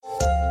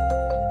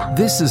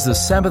This is the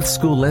Sabbath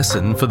School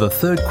lesson for the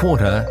third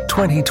quarter,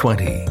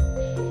 2020.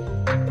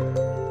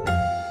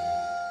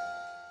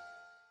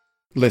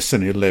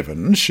 Lesson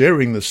 11,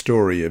 sharing the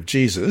story of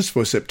Jesus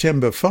for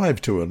September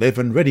 5 to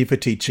 11, ready for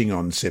teaching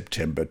on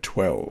September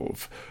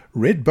 12.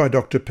 Read by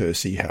Dr.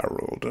 Percy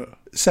Harold.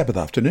 Sabbath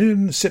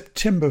afternoon,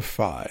 September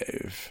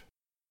 5.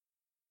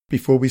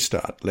 Before we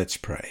start, let's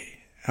pray.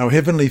 Our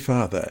Heavenly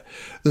Father,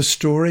 the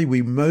story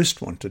we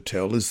most want to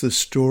tell is the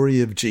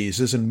story of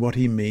Jesus and what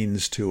he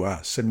means to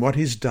us and what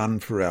he's done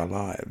for our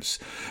lives.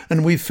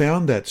 And we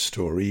found that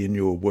story in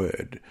your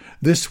word.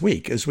 This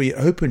week, as we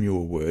open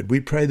your word, we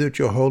pray that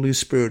your Holy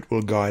Spirit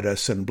will guide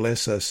us and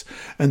bless us,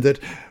 and that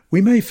we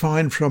may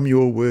find from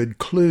your word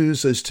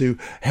clues as to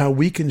how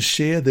we can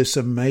share this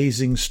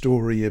amazing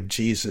story of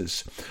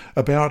Jesus,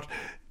 about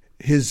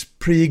his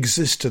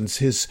pre-existence,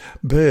 his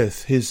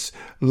birth, his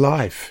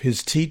life,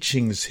 his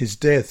teachings, his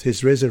death,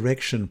 his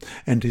resurrection,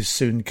 and his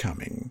soon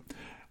coming.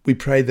 We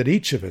pray that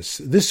each of us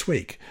this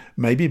week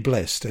may be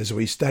blessed as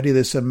we study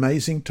this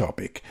amazing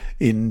topic.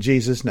 In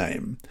Jesus'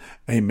 name,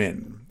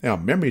 amen. Our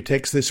memory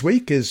text this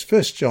week is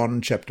 1 John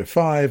chapter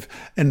 5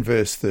 and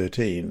verse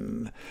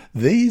 13.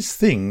 These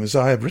things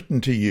I have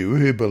written to you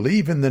who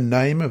believe in the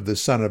name of the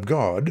Son of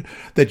God,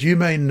 that you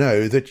may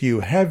know that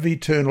you have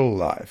eternal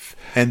life,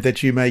 and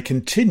that you may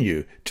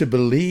continue to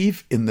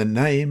believe in the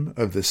name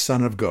of the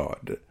Son of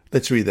God.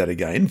 Let's read that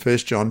again, 1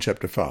 John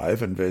chapter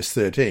 5 and verse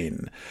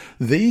 13.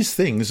 These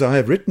things I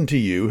have written to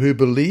you who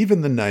believe in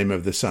the name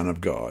of the Son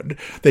of God,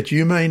 that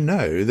you may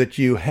know that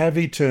you have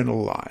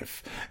eternal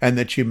life, and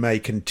that you may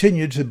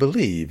continue to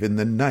believe in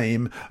the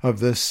name of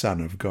the Son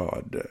of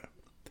God.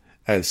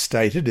 As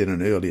stated in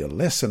an earlier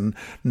lesson,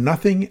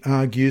 nothing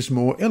argues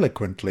more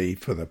eloquently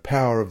for the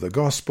power of the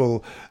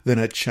gospel than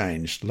a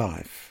changed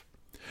life.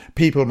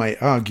 People may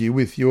argue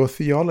with your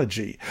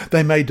theology.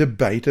 They may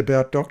debate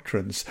about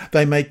doctrines.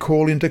 They may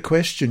call into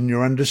question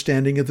your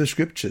understanding of the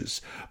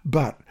Scriptures.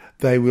 But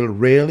they will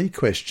rarely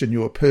question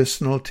your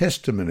personal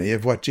testimony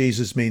of what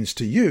Jesus means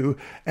to you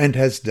and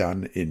has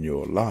done in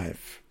your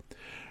life.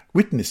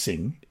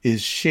 Witnessing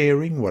is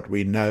sharing what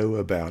we know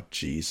about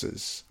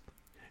Jesus.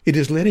 It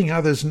is letting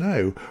others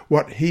know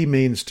what he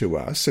means to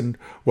us and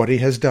what he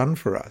has done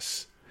for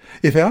us.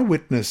 If our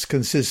witness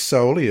consists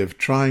solely of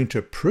trying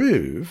to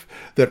prove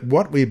that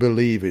what we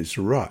believe is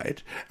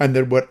right and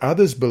that what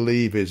others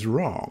believe is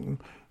wrong,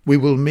 we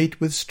will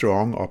meet with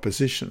strong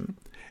opposition.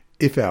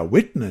 If our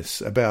witness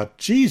about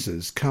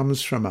Jesus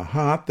comes from a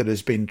heart that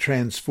has been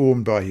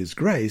transformed by his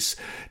grace,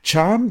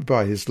 charmed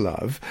by his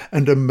love,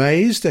 and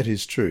amazed at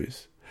his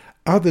truth,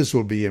 others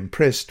will be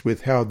impressed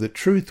with how the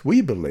truth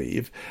we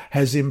believe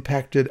has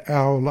impacted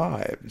our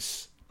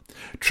lives.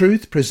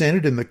 Truth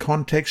presented in the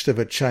context of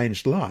a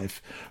changed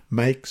life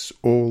makes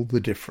all the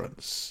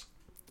difference.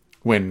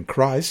 When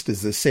Christ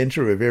is the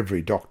centre of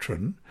every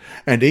doctrine,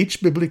 and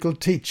each biblical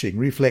teaching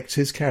reflects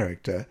his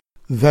character,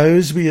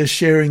 those we are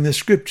sharing the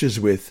Scriptures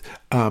with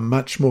are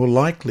much more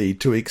likely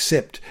to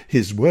accept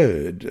his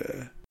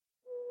word.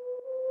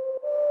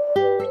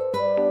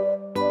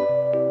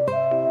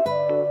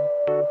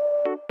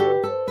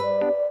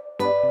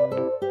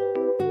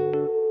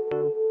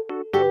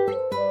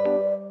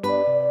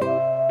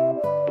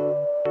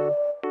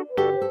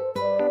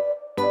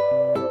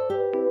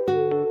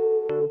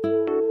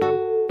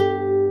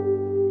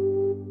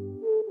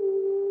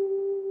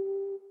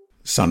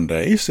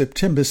 Sunday,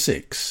 September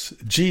 6.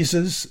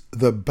 Jesus,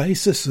 the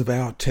basis of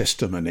our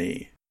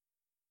testimony.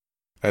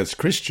 As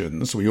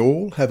Christians, we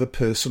all have a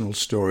personal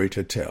story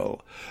to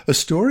tell, a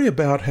story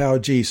about how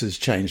Jesus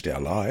changed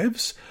our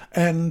lives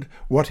and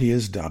what he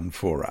has done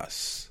for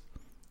us.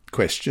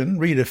 Question,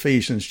 read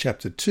Ephesians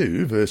chapter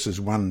 2,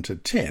 verses 1 to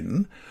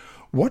 10.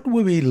 What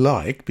were we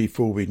like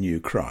before we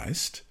knew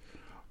Christ?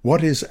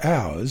 What is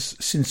ours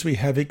since we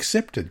have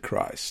accepted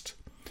Christ?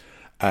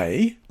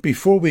 A.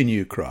 Before we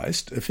knew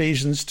Christ,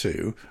 Ephesians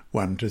 2,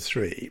 1 to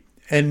 3.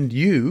 And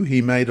you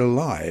he made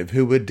alive,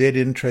 who were dead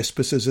in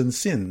trespasses and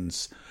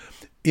sins,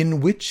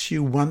 in which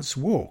you once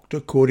walked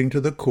according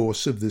to the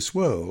course of this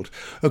world,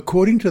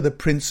 according to the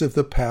prince of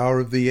the power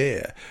of the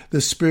air,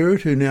 the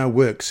spirit who now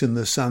works in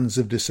the sons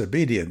of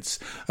disobedience,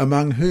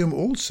 among whom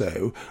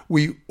also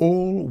we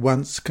all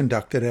once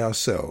conducted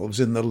ourselves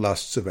in the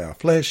lusts of our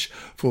flesh,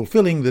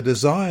 fulfilling the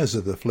desires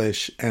of the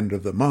flesh and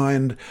of the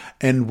mind,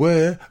 and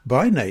were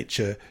by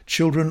nature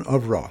children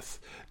of wrath,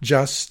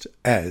 just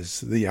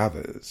as the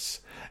others.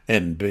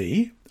 And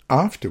B.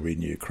 After we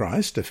knew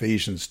Christ,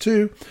 Ephesians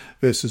 2,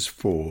 verses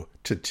 4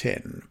 to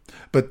 10.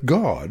 But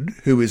God,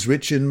 who is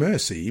rich in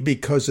mercy,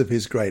 because of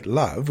his great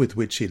love with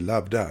which he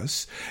loved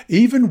us,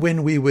 even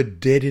when we were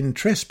dead in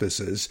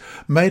trespasses,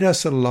 made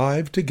us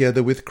alive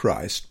together with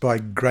Christ. By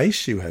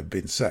grace you have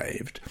been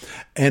saved,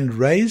 and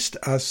raised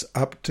us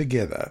up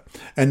together,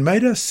 and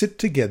made us sit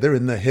together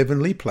in the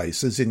heavenly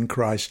places in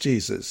Christ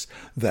Jesus,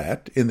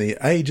 that, in the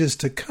ages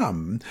to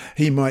come,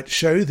 he might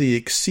show the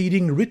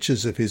exceeding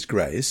riches of his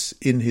grace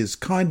in his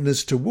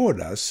kindness toward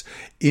us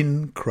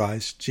in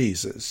Christ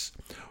Jesus.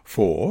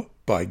 For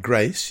By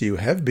grace you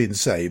have been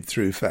saved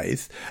through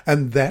faith,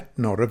 and that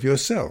not of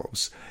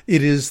yourselves.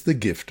 It is the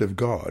gift of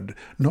God,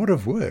 not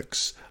of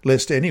works,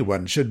 lest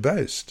anyone should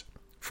boast.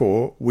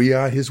 For we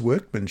are his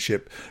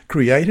workmanship,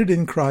 created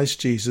in Christ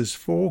Jesus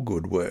for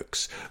good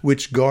works,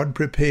 which God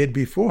prepared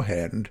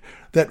beforehand,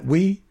 that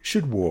we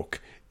should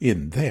walk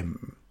in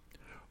them.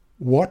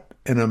 What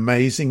an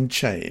amazing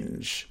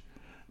change!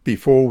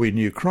 Before we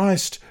knew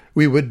Christ,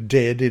 we were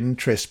dead in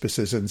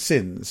trespasses and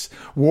sins,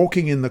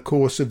 walking in the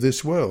course of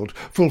this world,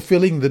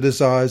 fulfilling the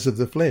desires of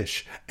the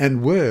flesh,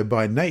 and were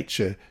by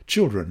nature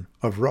children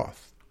of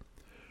wrath.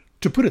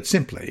 To put it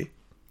simply,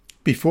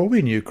 before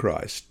we knew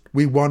Christ,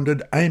 we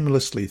wandered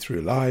aimlessly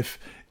through life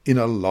in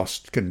a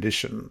lost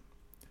condition.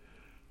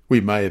 We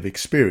may have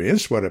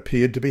experienced what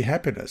appeared to be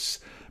happiness,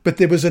 but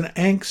there was an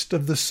angst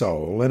of the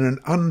soul and an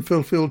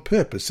unfulfilled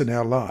purpose in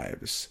our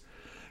lives.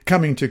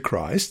 Coming to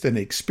Christ and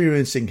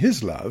experiencing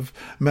his love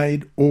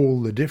made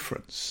all the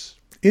difference.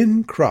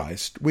 In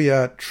Christ we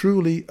are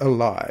truly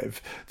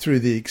alive through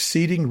the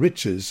exceeding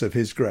riches of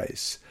his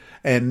grace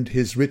and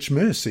his rich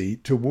mercy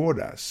toward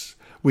us.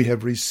 We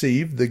have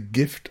received the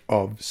gift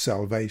of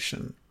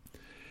salvation.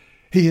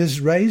 He has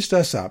raised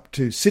us up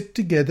to sit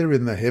together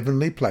in the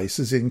heavenly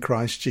places in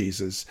Christ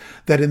Jesus,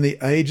 that in the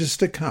ages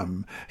to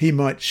come he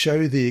might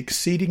show the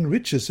exceeding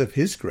riches of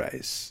his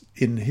grace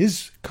in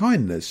his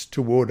kindness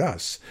toward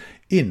us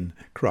in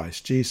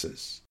Christ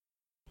Jesus.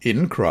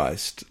 In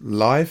Christ,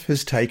 life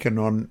has taken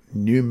on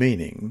new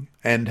meaning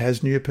and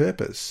has new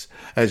purpose,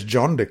 as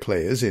John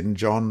declares in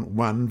John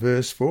 1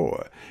 verse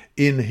 4,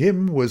 "In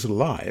him was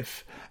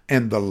life,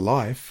 and the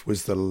life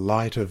was the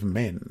light of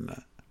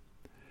men."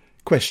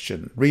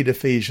 Question. Read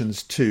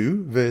Ephesians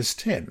 2 verse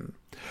 10.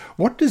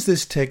 What does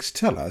this text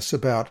tell us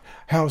about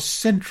how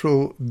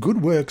central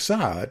good works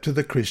are to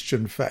the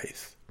Christian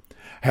faith?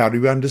 How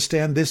do we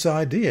understand this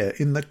idea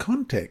in the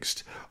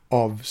context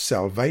of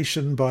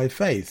salvation by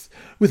faith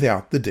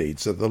without the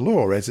deeds of the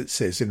law, as it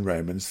says in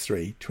Romans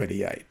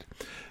 3:28.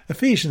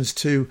 Ephesians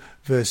 2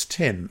 verse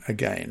 10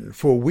 again,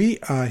 "For we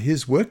are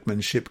his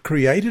workmanship,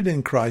 created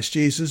in Christ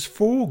Jesus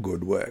for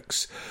good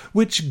works,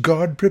 which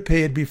God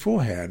prepared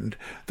beforehand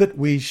that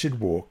we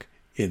should walk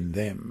in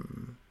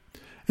them."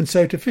 And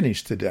so to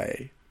finish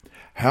today,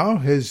 how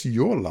has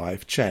your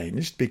life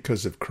changed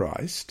because of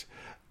Christ?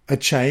 A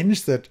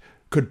change that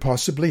could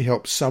possibly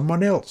help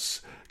someone else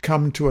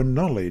come to a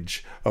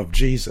knowledge of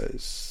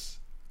Jesus.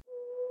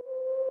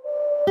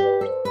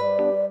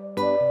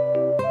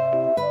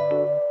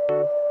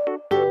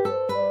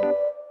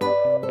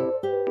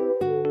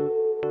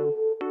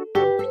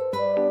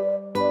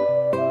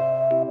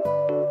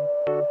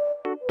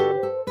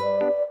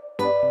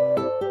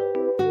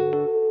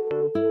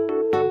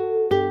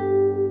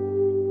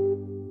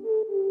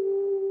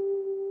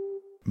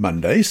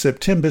 Monday,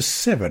 September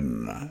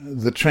 7,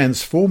 the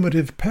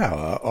transformative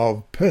power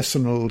of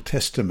personal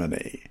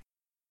testimony.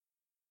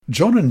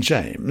 John and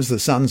James, the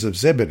sons of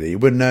Zebedee,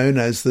 were known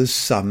as the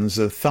sons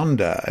of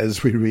thunder,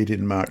 as we read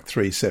in Mark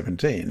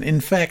 3:17. In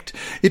fact,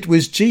 it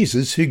was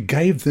Jesus who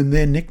gave them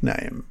their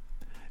nickname.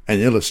 An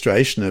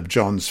illustration of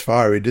John's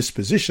fiery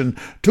disposition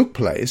took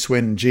place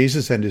when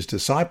Jesus and his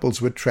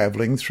disciples were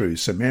travelling through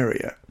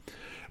Samaria.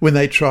 When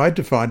they tried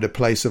to find a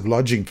place of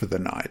lodging for the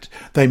night,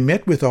 they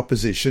met with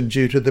opposition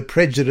due to the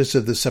prejudice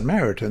of the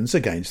Samaritans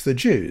against the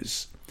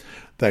Jews.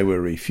 They were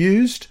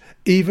refused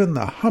even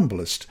the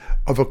humblest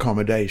of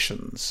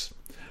accommodations.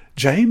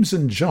 James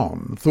and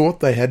John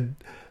thought they had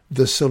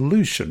the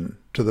solution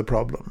to the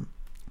problem.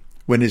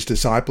 When his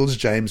disciples,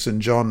 James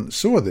and John,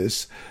 saw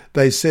this,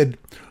 they said,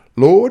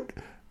 "Lord,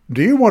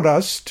 do you want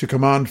us to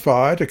command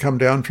fire to come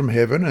down from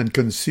heaven and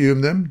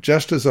consume them,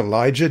 just as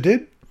Elijah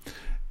did?"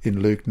 In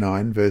Luke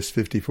 9, verse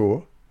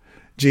 54,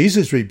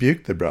 Jesus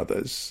rebuked the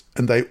brothers,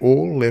 and they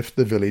all left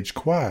the village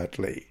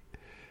quietly.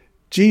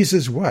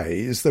 Jesus'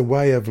 way is the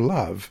way of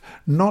love,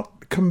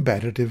 not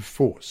combative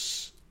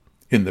force.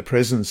 In the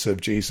presence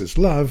of Jesus'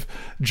 love,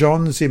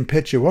 John's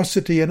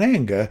impetuosity and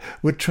anger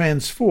were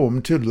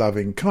transformed to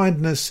loving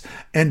kindness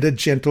and a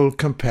gentle,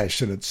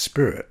 compassionate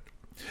spirit.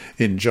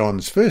 In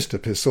John's first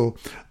epistle,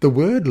 the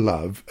word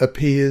love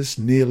appears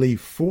nearly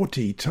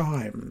 40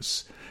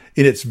 times.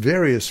 In its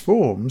various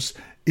forms,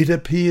 it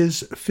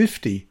appears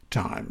 50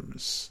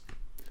 times.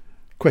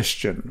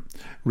 Question.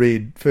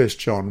 Read 1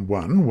 John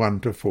 1,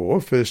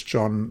 1-4, 1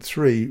 John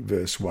 3,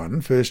 verse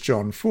 1, 1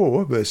 John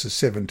 4, verses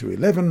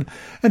 7-11,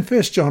 and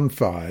 1 John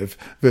 5,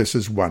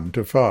 verses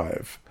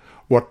 1-5.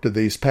 What do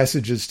these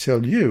passages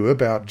tell you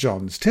about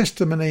John's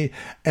testimony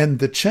and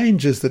the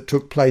changes that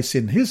took place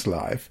in his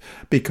life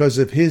because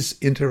of his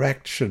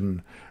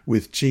interaction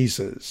with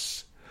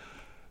Jesus?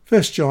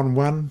 1 John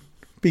 1,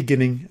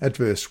 beginning at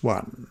verse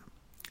 1.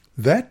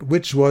 That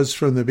which was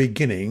from the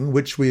beginning,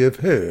 which we have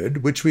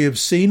heard, which we have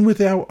seen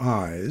with our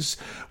eyes,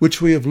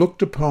 which we have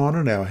looked upon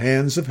and our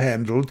hands have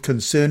handled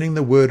concerning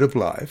the word of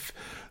life,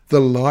 the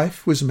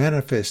life was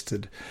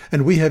manifested,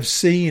 and we have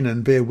seen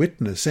and bear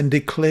witness and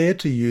declare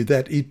to you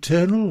that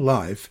eternal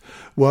life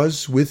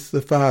was with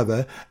the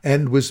Father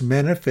and was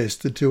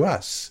manifested to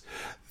us.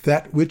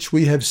 That which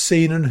we have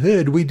seen and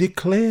heard we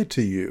declare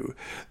to you,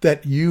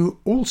 that you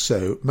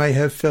also may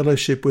have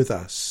fellowship with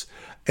us.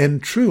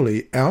 And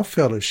truly our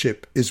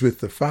fellowship is with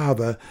the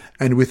Father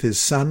and with his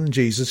Son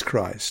Jesus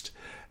Christ.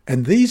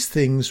 And these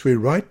things we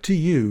write to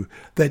you,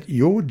 that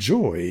your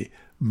joy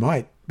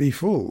might be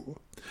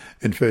full.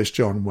 And 1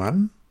 John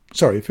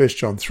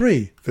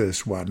 3,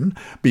 verse 1,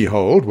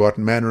 Behold, what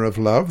manner of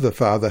love the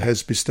Father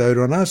has bestowed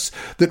on us,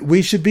 that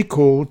we should be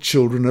called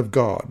children of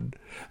God.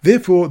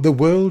 Therefore the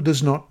world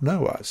does not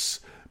know us,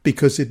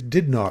 because it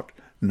did not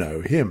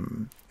know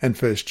him. And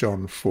 1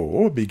 John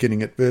 4,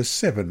 beginning at verse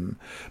 7,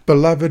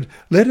 Beloved,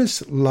 let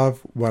us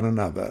love one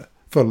another,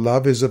 for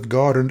love is of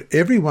God, and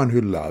everyone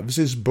who loves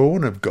is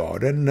born of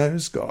God and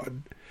knows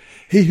God.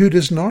 He who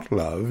does not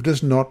love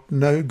does not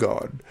know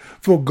God,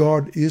 for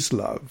God is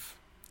love.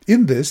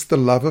 In this the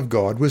love of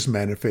God was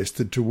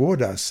manifested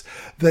toward us,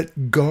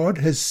 that God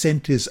has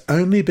sent his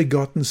only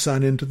begotten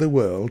Son into the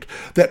world,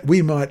 that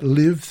we might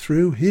live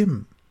through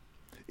him.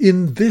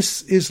 In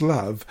this is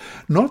love,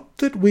 not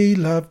that we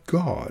love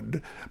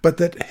God, but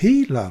that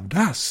he loved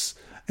us,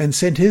 and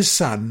sent his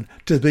Son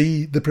to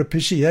be the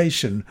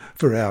propitiation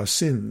for our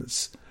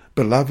sins.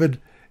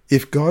 Beloved,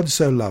 if God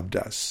so loved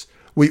us,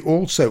 we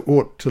also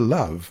ought to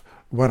love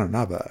one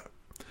another.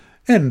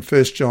 And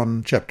 1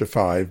 John chapter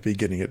 5,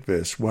 beginning at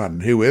verse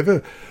 1,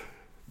 Whoever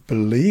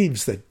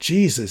believes that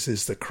Jesus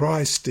is the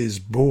Christ is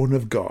born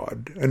of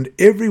God, and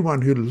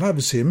everyone who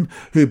loves him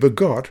who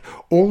begot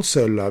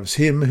also loves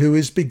him who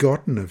is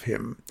begotten of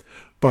him.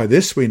 By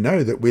this we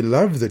know that we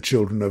love the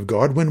children of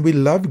God, when we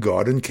love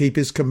God and keep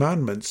his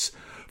commandments.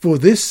 For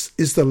this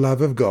is the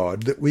love of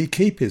God, that we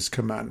keep his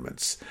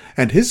commandments,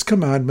 and his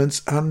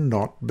commandments are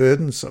not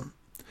burdensome.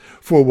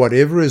 For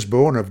whatever is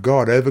born of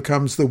God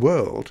overcomes the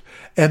world,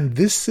 and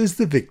this is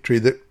the victory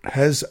that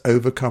has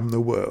overcome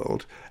the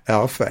world,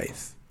 our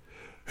faith.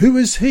 Who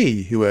is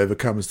he who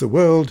overcomes the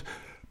world,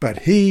 but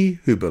he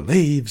who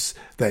believes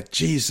that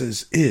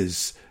Jesus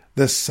is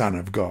the Son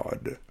of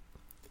God?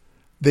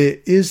 There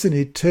is an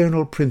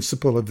eternal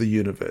principle of the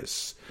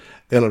universe.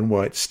 Ellen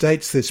White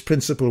states this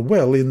principle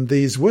well in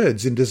these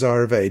words in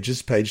Desire of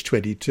Ages, page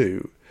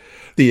 22.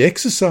 The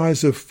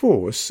exercise of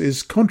force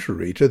is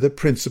contrary to the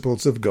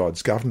principles of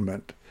God's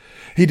government.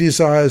 He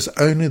desires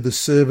only the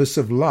service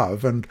of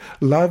love, and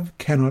love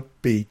cannot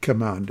be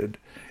commanded.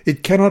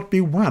 It cannot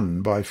be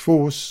won by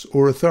force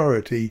or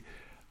authority.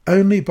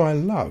 Only by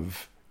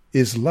love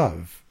is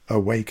love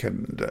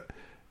awakened.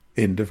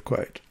 End of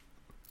quote.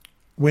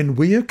 When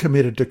we are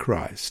committed to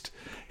Christ,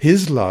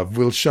 his love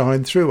will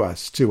shine through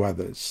us to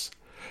others.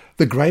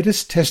 The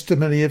greatest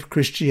testimony of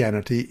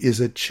Christianity is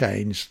a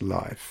changed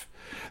life.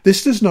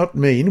 This does not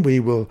mean we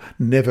will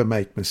never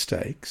make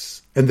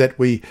mistakes, and that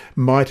we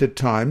might at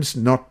times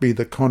not be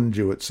the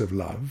conduits of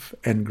love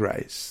and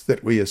grace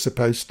that we are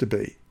supposed to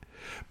be.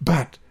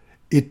 But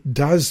it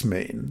does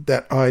mean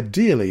that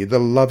ideally the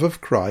love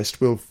of Christ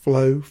will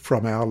flow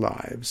from our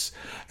lives,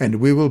 and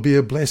we will be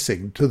a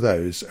blessing to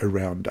those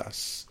around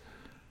us.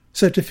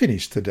 So to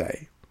finish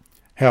today,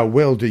 how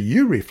well do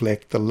you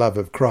reflect the love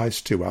of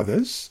Christ to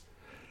others?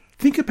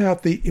 Think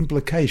about the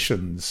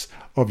implications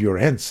of your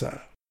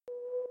answer.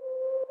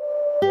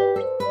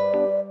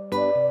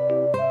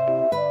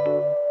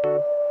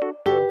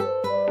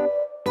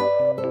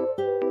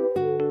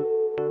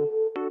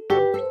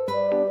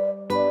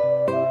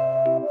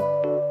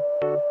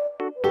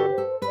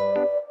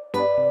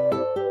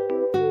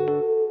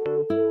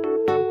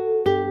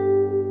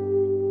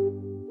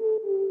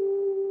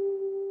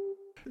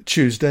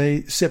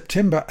 Tuesday,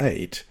 September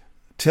 8,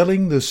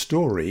 telling the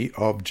story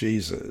of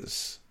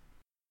Jesus.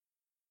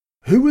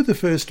 Who were the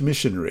first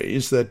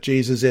missionaries that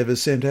Jesus ever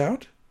sent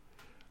out?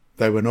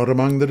 They were not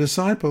among the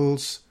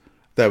disciples.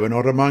 They were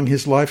not among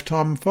his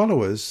lifetime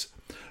followers.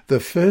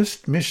 The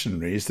first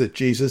missionaries that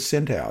Jesus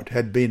sent out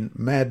had been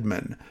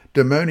madmen,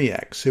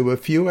 demoniacs, who a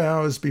few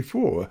hours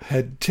before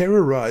had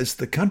terrorized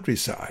the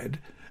countryside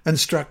and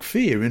struck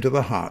fear into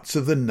the hearts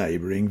of the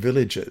neighbouring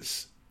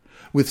villages.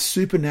 With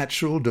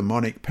supernatural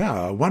demonic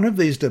power, one of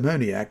these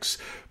demoniacs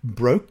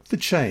broke the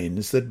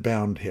chains that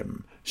bound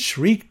him,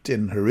 shrieked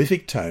in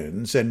horrific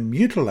tones, and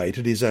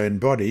mutilated his own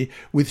body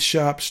with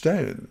sharp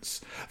stones.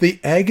 The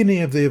agony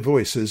of their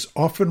voices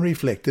often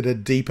reflected a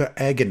deeper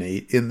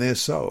agony in their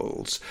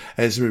souls,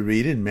 as we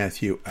read in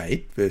Matthew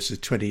 8, verses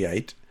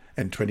 28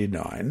 and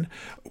 29.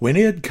 When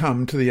he had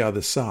come to the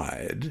other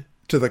side,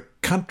 to the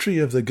country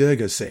of the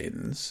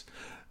Gergesenes,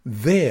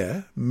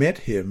 there met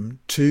him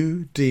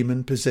 2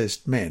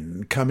 demon-possessed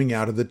men coming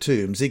out of the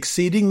tombs,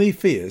 exceedingly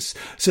fierce,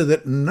 so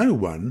that no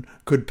one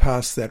could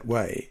pass that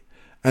way.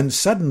 And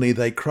suddenly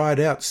they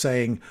cried out,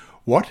 saying,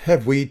 What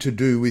have we to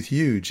do with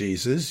you,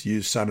 Jesus,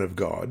 you Son of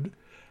God?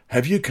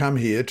 Have you come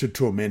here to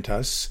torment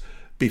us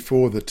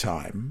before the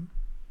time?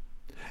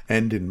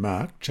 And in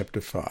Mark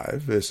chapter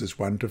 5, verses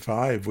 1 to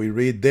 5, we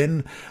read,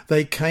 Then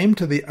they came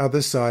to the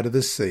other side of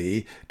the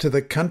sea, to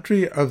the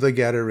country of the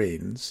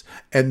Gadarenes,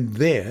 and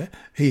there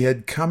he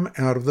had come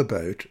out of the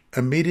boat,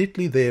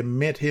 immediately there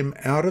met him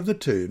out of the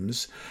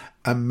tombs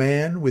a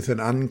man with an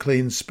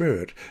unclean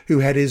spirit, who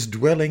had his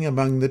dwelling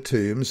among the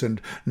tombs, and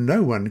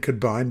no one could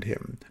bind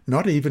him,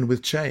 not even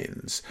with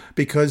chains,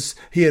 because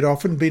he had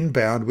often been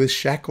bound with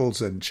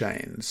shackles and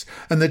chains,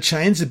 and the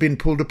chains had been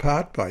pulled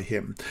apart by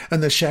him,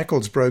 and the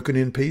shackles broken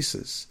in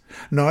pieces.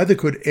 Neither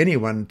could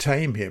anyone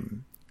tame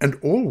him. And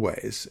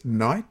always,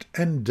 night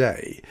and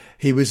day,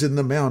 he was in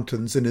the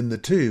mountains and in the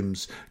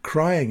tombs,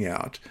 crying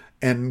out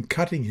and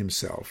cutting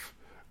himself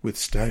with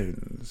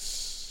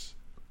stones.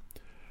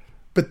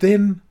 But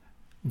then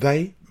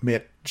they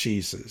met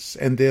Jesus,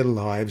 and their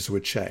lives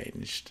were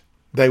changed.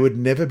 They would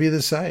never be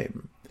the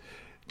same.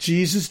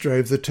 Jesus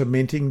drove the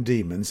tormenting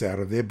demons out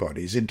of their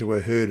bodies into a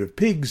herd of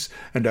pigs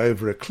and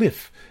over a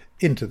cliff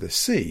into the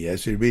sea,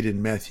 as we read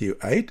in Matthew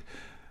 8,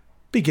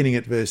 beginning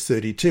at verse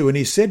 32. And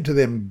he said to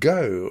them,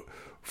 "Go."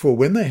 For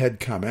when they had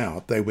come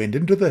out, they went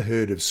into the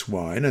herd of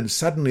swine, and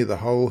suddenly the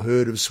whole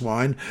herd of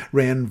swine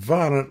ran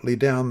violently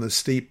down the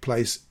steep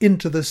place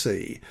into the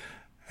sea,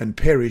 and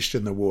perished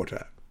in the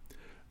water.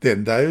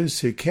 Then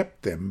those who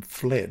kept them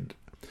fled,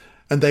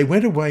 and they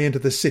went away into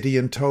the city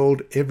and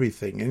told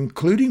everything,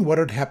 including what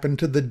had happened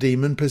to the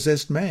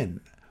demon-possessed man.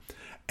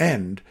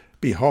 And,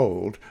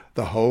 behold,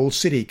 the whole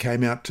city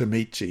came out to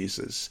meet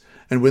Jesus,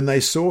 and when they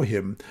saw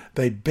him,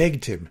 they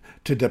begged him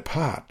to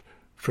depart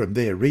from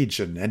their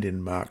region. And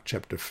in Mark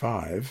chapter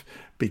 5,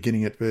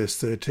 beginning at verse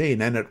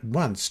 13, and at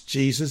once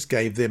Jesus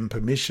gave them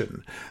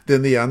permission.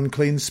 Then the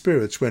unclean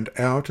spirits went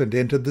out and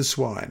entered the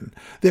swine.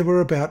 There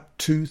were about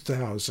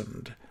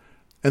 2,000.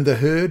 And the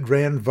herd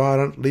ran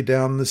violently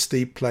down the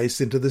steep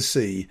place into the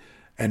sea,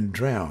 and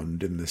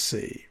drowned in the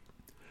sea.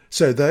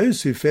 So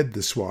those who fed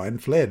the swine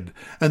fled,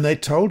 and they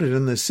told it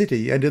in the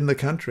city and in the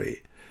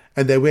country.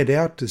 And they went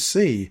out to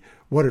see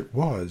what it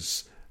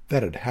was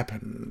that had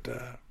happened.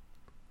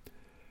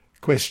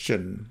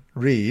 Question.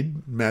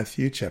 Read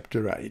Matthew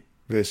chapter 8,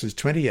 verses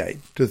 28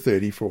 to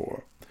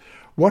 34.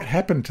 What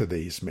happened to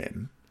these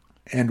men,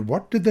 and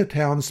what did the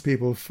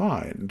townspeople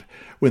find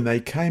when they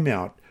came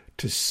out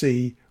to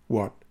see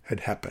what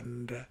had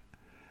happened?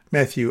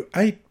 Matthew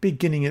 8,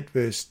 beginning at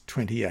verse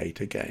 28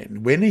 again.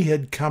 When he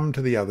had come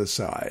to the other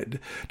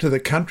side, to the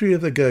country of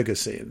the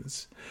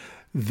Gergesenes,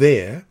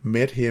 there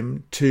met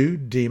him 2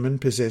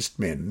 demon-possessed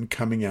men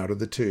coming out of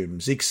the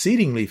tombs,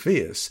 exceedingly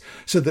fierce,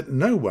 so that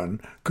no one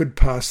could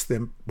pass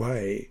them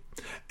way.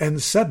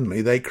 And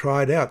suddenly they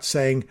cried out,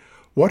 saying,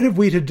 "What have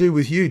we to do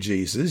with you,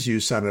 Jesus, you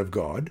Son of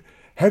God?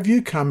 Have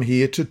you come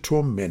here to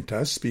torment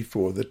us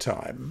before the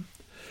time?"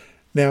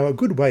 Now a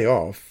good way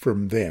off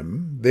from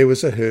them there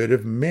was a herd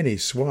of many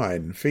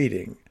swine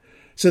feeding.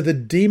 So the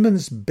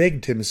demons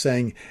begged him,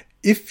 saying,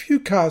 "If you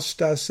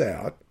cast us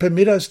out,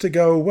 permit us to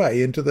go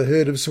away into the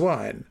herd of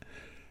swine."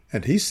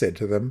 And he said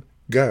to them,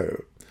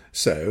 "Go."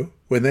 So,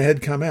 when they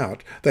had come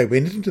out, they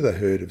went into the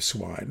herd of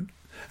swine.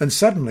 And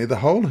suddenly the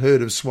whole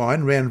herd of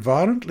swine ran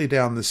violently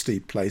down the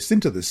steep place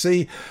into the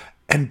sea,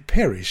 and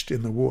perished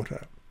in the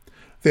water.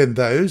 Then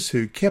those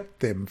who kept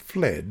them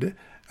fled,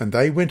 and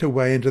they went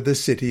away into the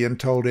city and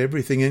told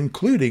everything,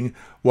 including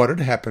what had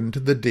happened to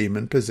the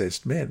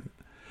demon-possessed men.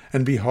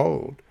 And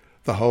behold,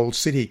 the whole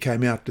city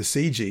came out to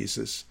see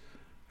Jesus.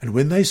 And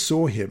when they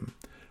saw him,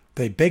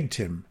 they begged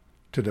him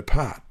to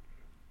depart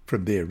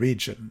from their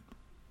region.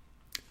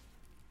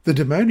 The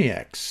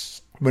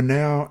demoniacs were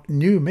now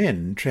new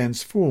men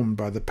transformed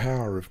by the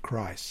power of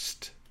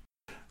Christ.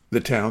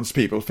 The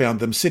townspeople found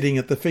them sitting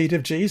at the feet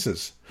of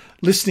Jesus,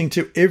 listening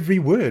to every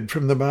word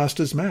from the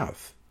Master's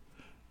mouth.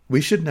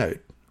 We should note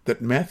that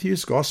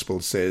Matthew's Gospel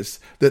says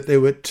that there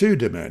were 2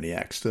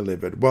 demoniacs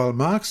delivered, while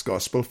Mark's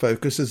Gospel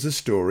focuses the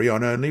story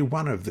on only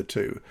one of the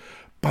 2.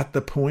 But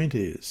the point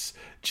is,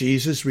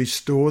 Jesus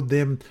restored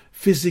them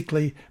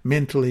physically,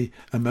 mentally,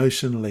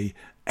 emotionally,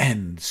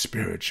 and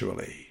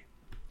spiritually.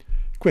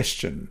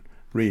 Question.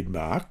 Read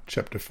Mark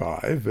chapter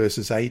 5,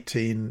 verses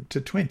 18 to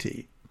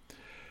 20.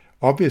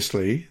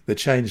 Obviously, the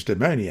changed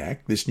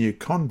demoniac, this new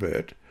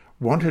convert,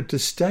 wanted to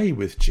stay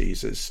with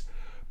Jesus,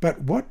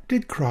 but what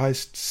did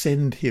Christ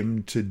send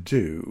him to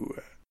do?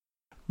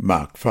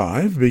 Mark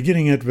 5,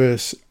 beginning at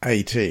verse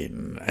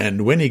 18.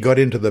 And when he got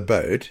into the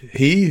boat,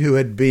 he who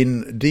had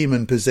been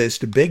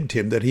demon-possessed begged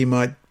him that he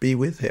might be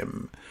with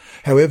him.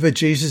 However,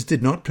 Jesus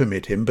did not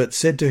permit him, but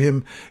said to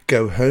him,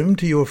 "Go home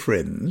to your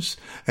friends,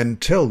 and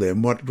tell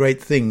them what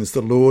great things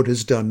the Lord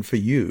has done for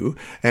you,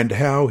 and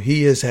how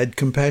he has had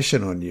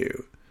compassion on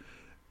you."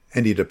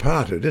 And he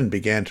departed and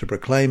began to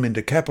proclaim in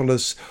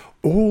Decapolis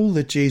all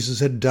that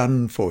Jesus had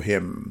done for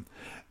him,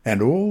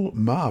 and all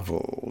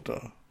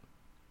marvelled.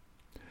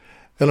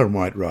 Ellen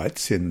White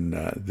writes in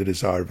The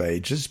Desire of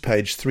Ages,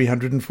 page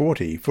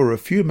 340, For a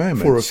few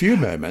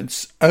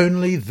moments,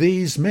 only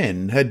these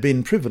men had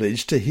been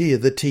privileged to hear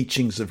the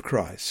teachings of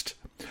Christ.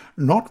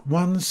 Not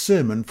one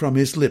sermon from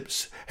his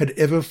lips had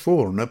ever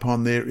fallen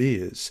upon their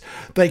ears.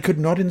 They could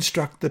not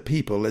instruct the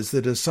people as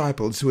the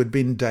disciples who had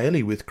been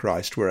daily with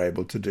Christ were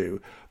able to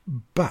do,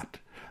 but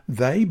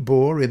They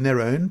bore in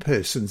their own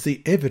persons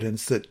the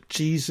evidence that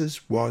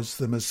Jesus was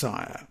the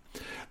Messiah.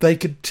 They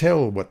could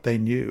tell what they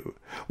knew,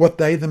 what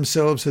they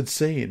themselves had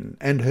seen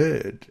and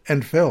heard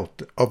and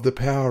felt of the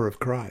power of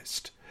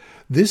Christ.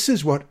 This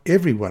is what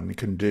everyone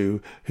can do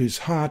whose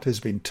heart has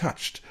been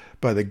touched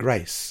by the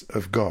grace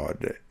of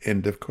God."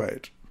 End of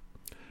quote.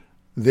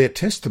 Their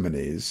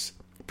testimonies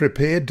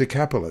prepared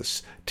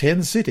Decapolis,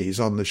 10 cities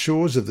on the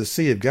shores of the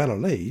Sea of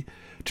Galilee,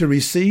 to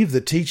receive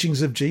the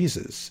teachings of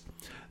Jesus.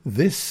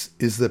 This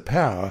is the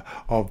power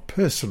of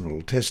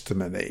personal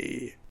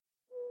testimony.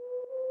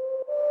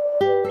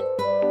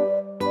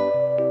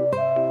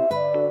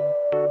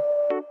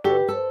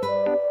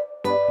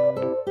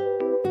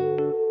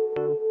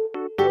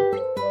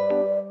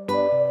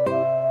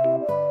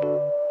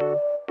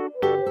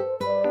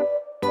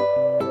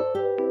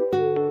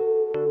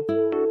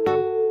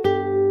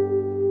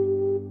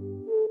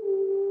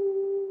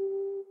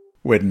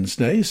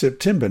 Wednesday,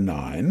 September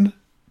 9,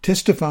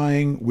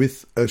 Testifying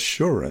with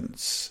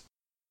Assurance.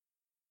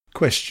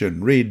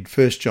 Question. Read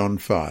 1 John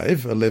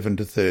 5,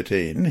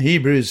 11-13,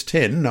 Hebrews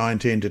 10,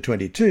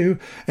 19-22,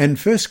 and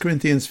 1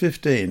 Corinthians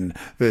 15,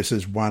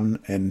 verses 1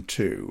 and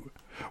 2.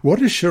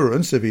 What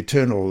assurance of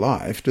eternal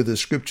life do the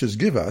Scriptures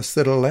give us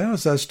that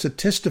allows us to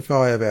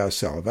testify of our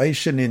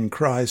salvation in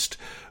Christ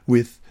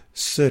with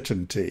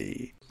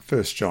certainty?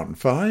 1 John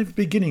 5,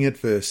 beginning at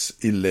verse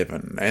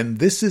 11. "And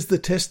this is the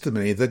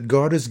testimony that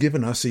God has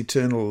given us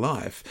eternal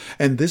life,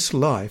 and this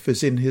life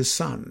is in his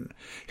Son.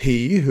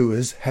 He who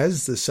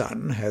has the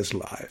Son has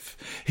life.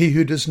 He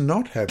who does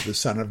not have the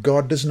Son of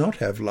God does not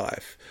have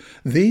life.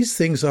 These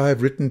things I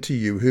have written to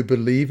you who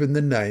believe in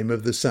the name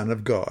of the Son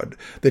of God,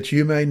 that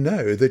you may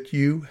know that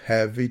you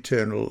have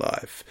eternal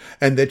life,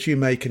 and that you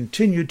may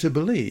continue to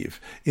believe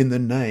in the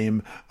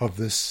name of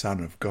the Son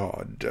of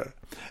God."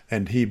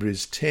 And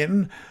Hebrews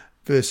 10,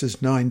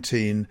 verses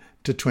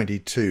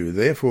 19-22.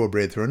 "Therefore,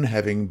 brethren,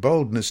 having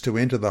boldness to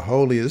enter the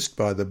holiest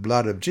by the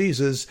blood of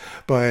Jesus,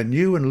 by a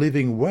new and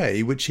living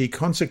way which he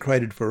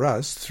consecrated for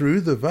us through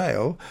the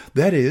veil,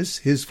 that is,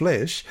 his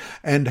flesh,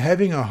 and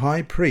having a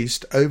high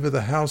priest over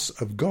the house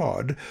of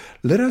God,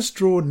 let us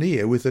draw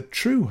near with a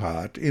true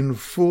heart in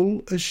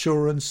full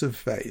assurance of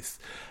faith,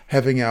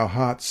 having our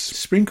hearts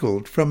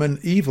sprinkled from an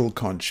evil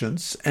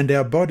conscience and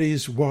our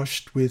bodies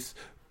washed with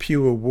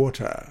pure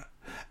water."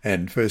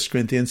 And 1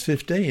 Corinthians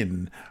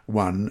 15,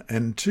 1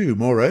 and 2.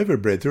 "Moreover,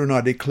 brethren,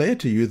 I declare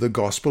to you the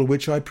gospel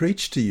which I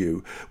preached to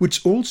you,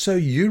 which also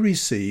you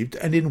received,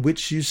 and in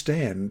which you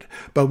stand,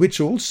 by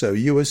which also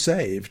you are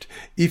saved,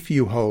 if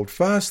you hold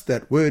fast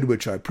that word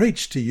which I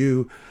preached to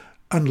you,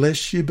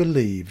 unless you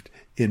believed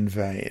in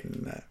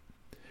vain."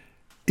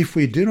 If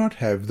we do not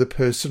have the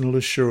personal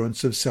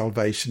assurance of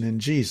salvation in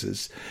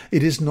Jesus,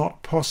 it is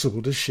not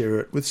possible to share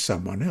it with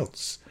someone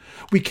else.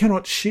 We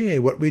cannot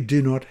share what we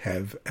do not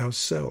have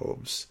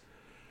ourselves.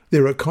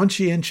 There are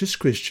conscientious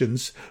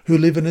Christians who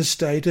live in a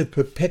state of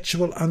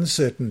perpetual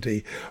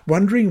uncertainty,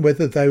 wondering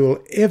whether they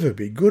will ever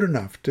be good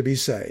enough to be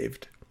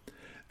saved.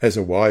 As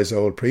a wise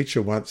old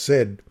preacher once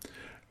said,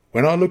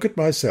 "When I look at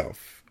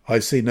myself, I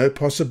see no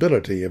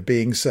possibility of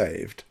being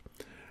saved.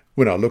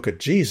 When I look at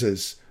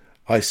Jesus,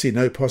 I see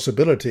no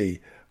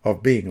possibility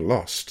of being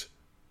lost."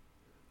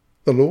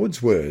 The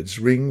Lord's words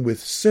ring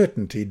with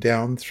certainty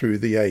down through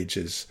the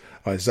ages.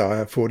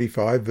 Isaiah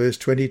 45, verse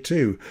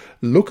 22,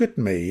 "Look at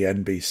me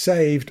and be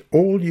saved,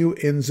 all you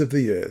ends of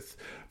the earth,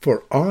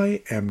 for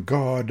I am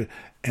God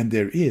and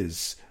there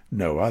is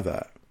no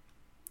other."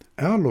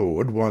 Our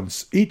Lord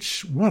wants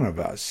each one of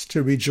us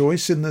to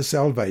rejoice in the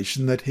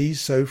salvation that he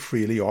so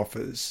freely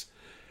offers.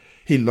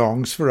 He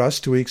longs for us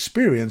to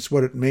experience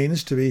what it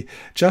means to be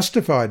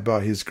justified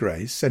by his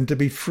grace and to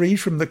be free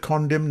from the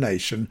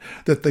condemnation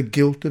that the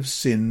guilt of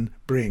sin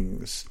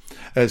brings.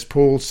 As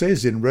Paul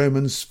says in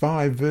Romans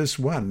 5 verse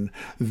 1,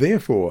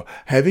 "Therefore,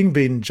 having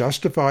been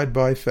justified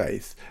by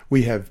faith,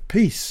 we have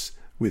peace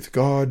with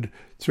God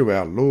through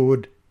our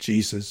Lord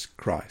Jesus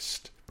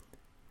Christ."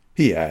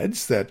 He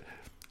adds that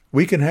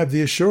we can have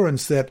the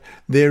assurance that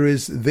there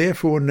is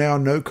therefore now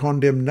no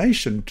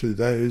condemnation to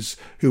those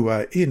who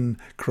are in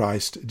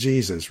Christ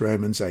Jesus,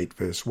 Romans 8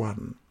 verse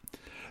 1.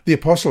 The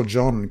Apostle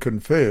John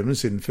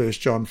confirms in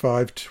 1 John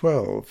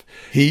 5:12,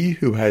 "He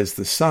who has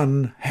the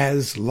Son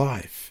has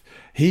life.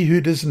 He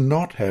who does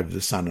not have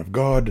the Son of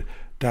God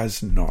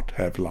does not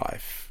have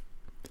life."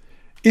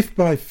 If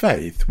by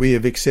faith we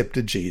have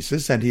accepted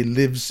Jesus and he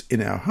lives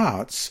in our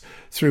hearts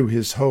through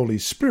his Holy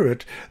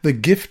Spirit, the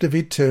gift of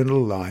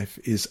eternal life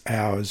is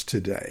ours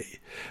today.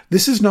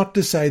 This is not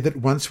to say that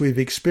once we've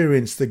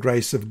experienced the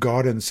grace of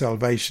God and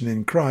salvation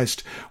in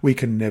Christ, we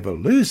can never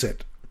lose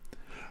it.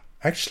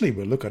 Actually,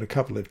 we'll look at a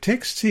couple of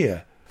texts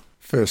here.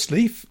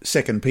 Firstly,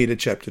 2 Peter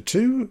chapter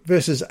 2,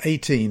 verses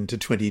 18 to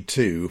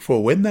 22,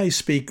 "For when they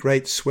speak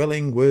great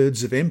swelling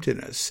words of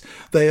emptiness,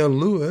 they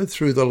allure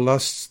through the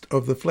lusts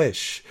of the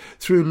flesh,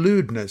 through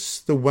lewdness,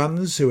 the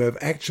ones who have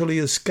actually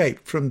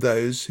escaped from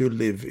those who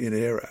live in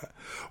error.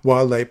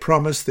 While they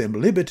promise them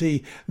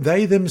liberty,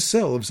 they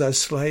themselves are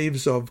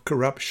slaves of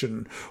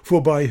corruption.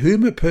 For by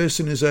whom a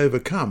person is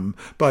overcome,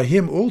 by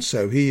him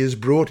also he is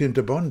brought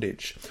into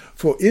bondage.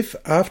 For if,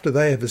 after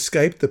they have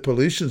escaped the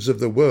pollutions of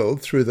the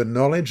world through the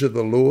knowledge of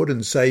the Lord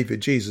and Saviour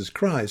Jesus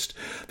Christ,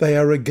 they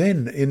are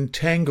again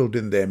entangled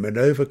in them and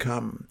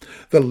overcome,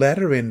 the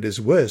latter end is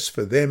worse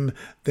for them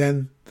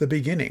than the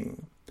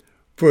beginning.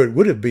 For it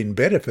would have been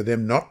better for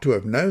them not to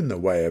have known the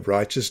way of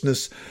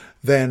righteousness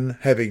than,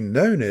 having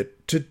known it,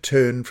 to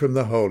turn from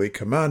the holy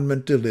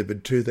commandment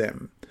delivered to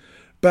them.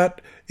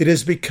 But it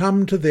has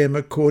become to them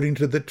according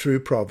to the true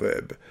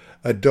proverb,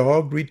 a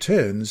dog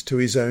returns to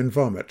his own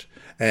vomit,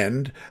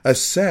 and a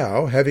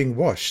sow having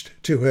washed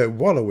to her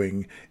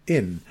wallowing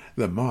in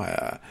the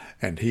mire."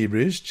 And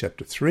Hebrews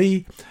chapter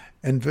 3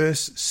 and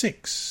verse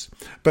 6.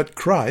 "But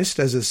Christ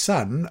as a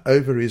son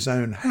over his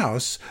own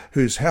house,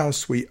 whose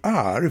house we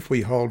are if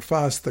we hold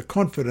fast the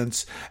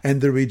confidence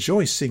and the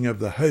rejoicing of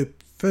the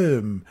hope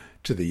firm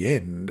to the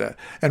end."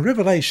 And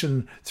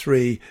Revelation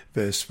 3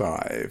 verse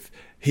 5.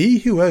 "He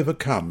who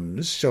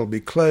overcomes shall be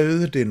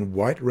clothed in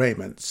white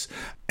raiments,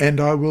 and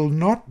I will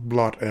not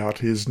blot out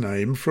his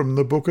name from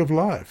the book of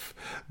life,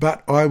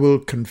 but I will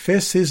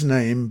confess his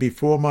name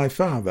before my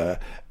Father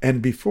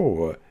and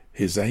before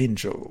his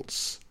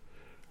angels."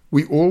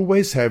 We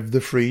always have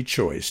the free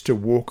choice to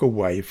walk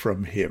away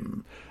from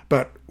him.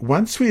 But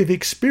once we have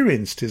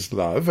experienced his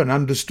love and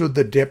understood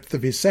the depth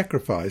of his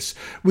sacrifice,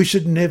 we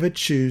should never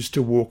choose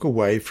to walk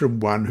away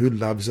from one who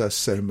loves us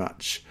so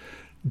much.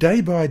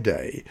 Day by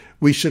day,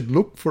 we should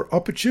look for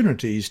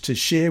opportunities to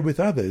share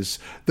with others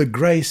the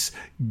grace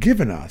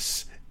given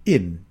us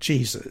in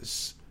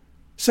Jesus.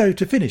 So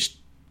to finish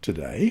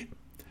today,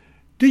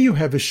 do you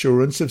have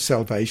assurance of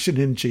salvation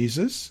in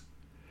Jesus?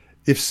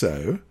 If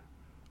so,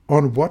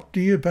 on what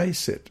do you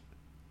base it?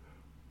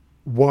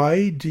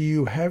 Why do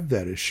you have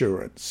that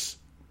assurance?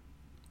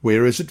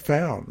 Where is it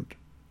found?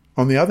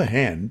 On the other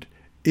hand,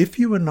 if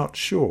you are not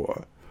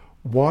sure,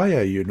 why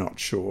are you not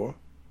sure?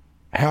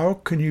 How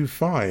can you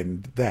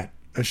find that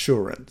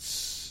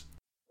assurance?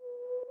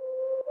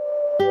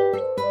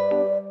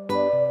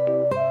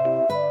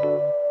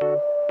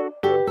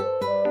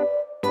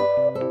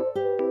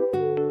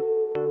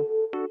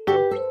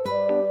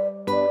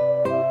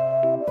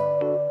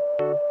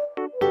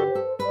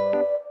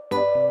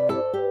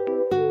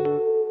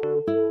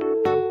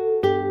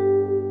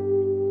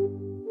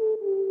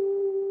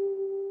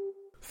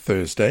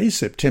 Thursday,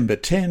 September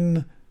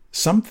 10,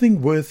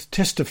 something worth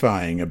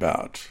testifying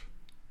about.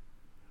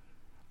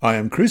 "I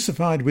am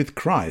crucified with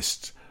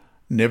Christ.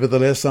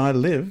 Nevertheless I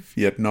live,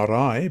 yet not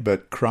I,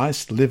 but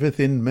Christ liveth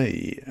in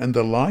me. And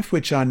the life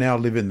which I now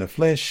live in the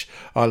flesh,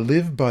 I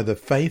live by the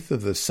faith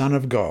of the Son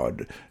of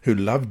God, who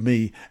loved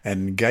me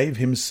and gave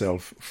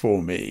himself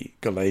for me."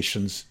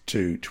 Galatians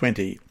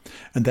 2:20.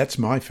 And that's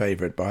my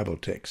favourite Bible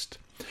text.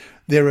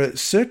 There are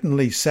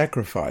certainly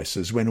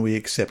sacrifices when we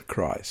accept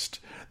Christ.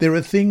 There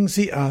are things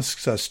he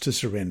asks us to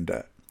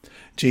surrender.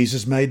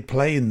 Jesus made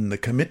plain the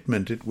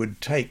commitment it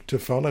would take to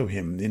follow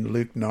him in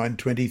Luke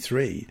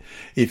 9:23.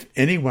 "If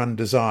anyone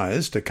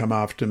desires to come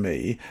after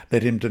me,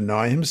 let him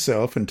deny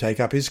himself and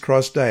take up his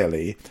cross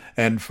daily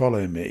and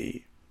follow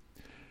me."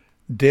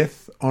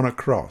 Death on a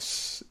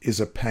cross is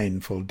a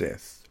painful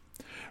death.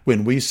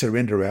 When we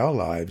surrender our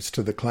lives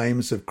to the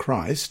claims of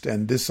Christ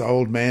and this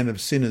old man of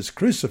sin is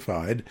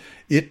crucified,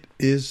 it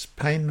is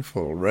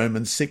painful.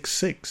 Romans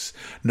 6:6.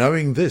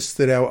 "Knowing this,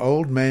 that our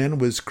old man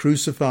was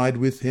crucified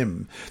with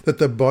him, that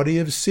the body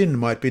of sin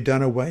might be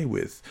done away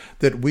with,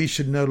 that we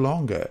should no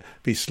longer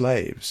be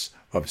slaves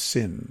of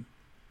sin."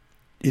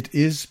 It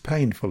is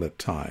painful at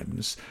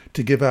times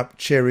to give up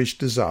cherished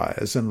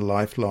desires and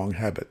lifelong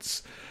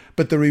habits,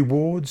 but the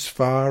rewards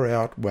far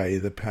outweigh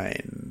the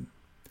pain.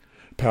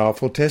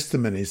 Powerful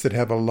testimonies that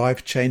have a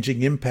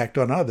life-changing impact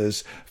on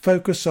others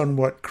focus on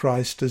what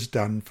Christ has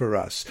done for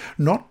us,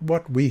 not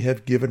what we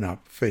have given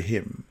up for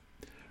him.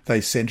 They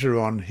centre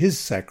on his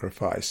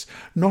sacrifice,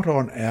 not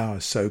on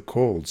our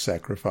so-called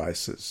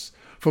sacrifices.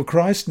 For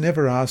Christ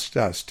never asked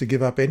us to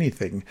give up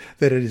anything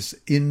that it is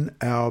in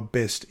our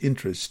best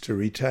interest to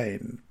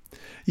retain.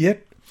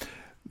 Yet,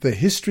 the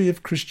history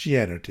of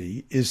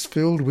Christianity is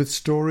filled with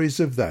stories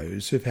of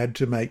those who've had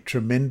to make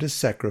tremendous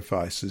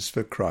sacrifices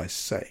for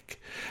Christ's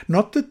sake.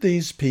 Not that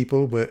these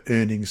people were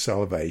earning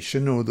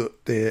salvation or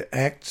that their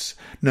acts,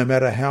 no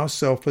matter how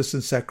selfless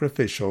and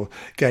sacrificial,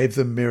 gave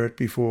them merit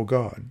before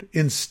God.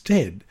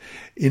 Instead,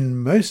 in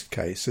most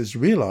cases,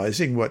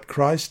 realizing what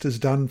Christ has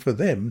done for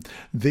them,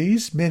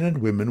 these men and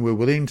women were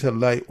willing to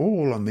lay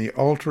all on the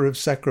altar of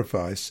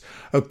sacrifice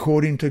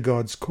according to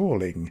God's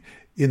calling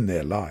in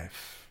their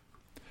life.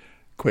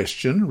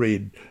 Question,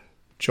 read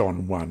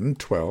John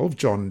 1:12,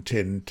 John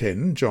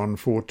 10:10, John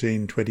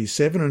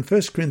 14:27 and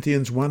 1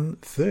 Corinthians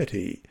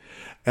 1:30.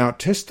 Our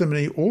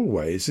testimony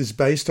always is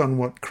based on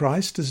what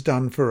Christ has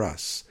done for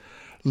us.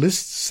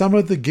 Lists some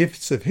of the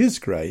gifts of his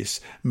grace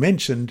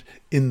mentioned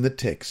in the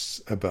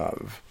texts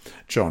above.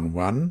 John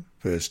 1,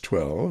 verse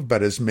 12,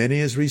 "But as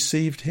many as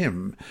received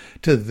him,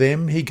 to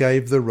them he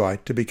gave the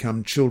right to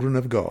become children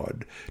of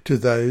God, to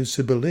those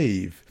who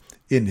believe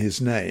in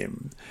his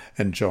name."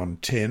 And John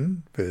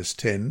 10, verse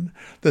 10,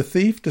 "The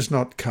thief does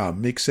not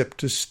come except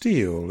to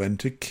steal and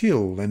to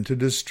kill and to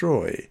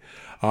destroy.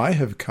 I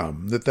have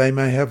come that they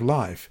may have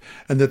life,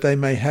 and that they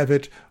may have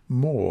it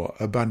more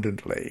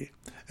abundantly."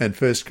 And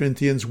 1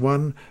 Corinthians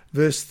 1,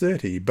 verse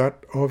 30,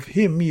 "But of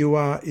him you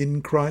are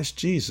in Christ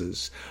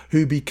Jesus,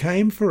 who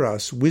became for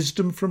us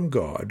wisdom from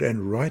God,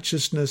 and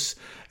righteousness,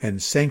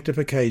 and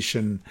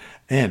sanctification,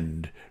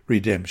 and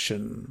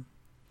redemption."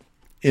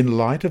 In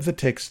light of the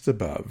texts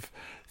above,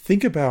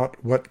 think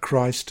about what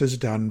Christ has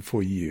done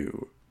for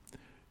you.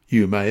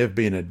 You may have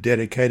been a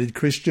dedicated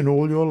Christian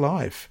all your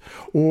life,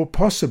 or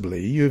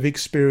possibly you have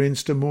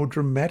experienced a more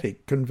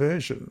dramatic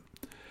conversion.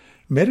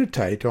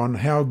 Meditate on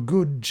how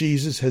good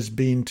Jesus has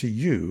been to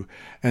you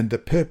and the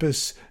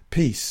purpose,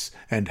 peace,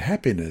 and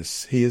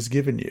happiness he has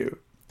given you.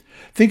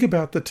 Think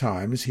about the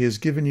times he has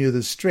given you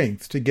the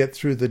strength to get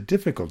through the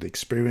difficult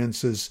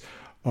experiences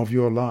of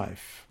your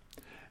life.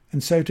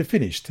 And so to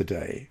finish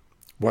today,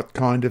 what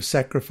kind of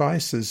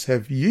sacrifices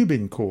have you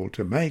been called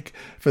to make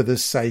for the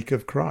sake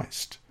of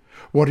Christ?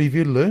 What have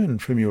you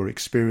learned from your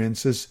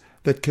experiences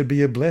that could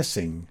be a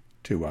blessing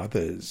to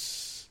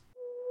others?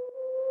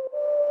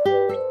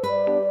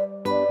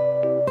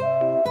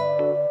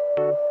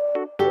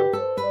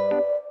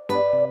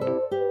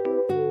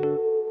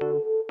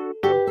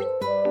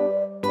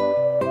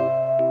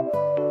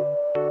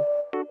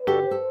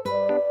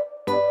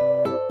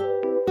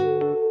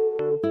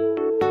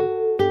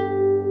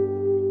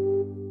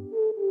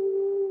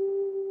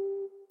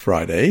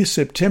 Friday,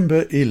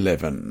 September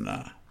 11.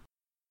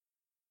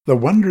 The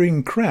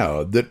wondering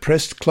crowd that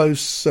pressed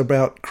close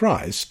about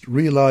Christ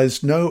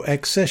realized no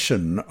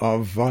accession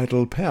of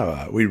vital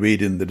power, we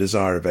read in The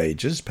Desire of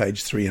Ages,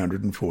 page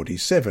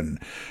 347.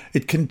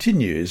 It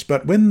continues,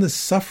 "But when the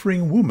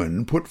suffering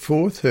woman put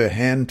forth her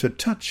hand to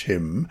touch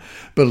him,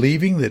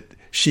 believing that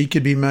she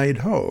could be made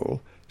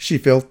whole, she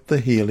felt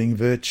the healing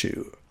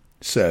virtue."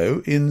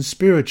 So, in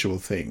spiritual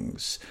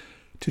things,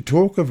 to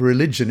talk of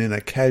religion in a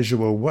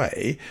casual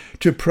way,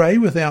 to pray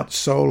without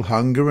soul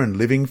hunger and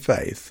living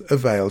faith,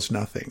 avails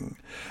nothing.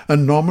 A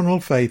nominal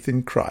faith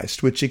in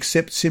Christ, which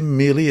accepts him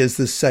merely as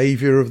the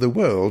Saviour of the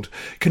world,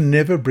 can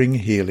never bring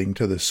healing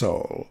to the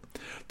soul.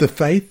 The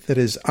faith that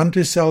is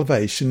unto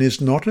salvation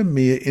is not a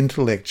mere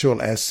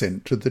intellectual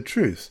assent to the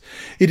truth.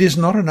 It is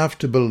not enough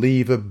to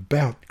believe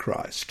about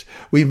Christ.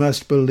 We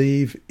must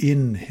believe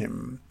in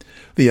him.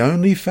 The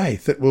only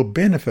faith that will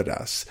benefit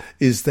us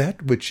is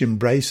that which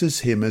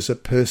embraces him as a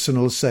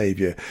personal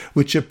Saviour,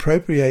 which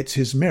appropriates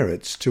his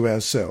merits to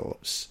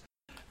ourselves.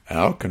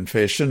 Our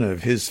confession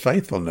of his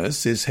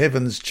faithfulness is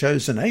heaven's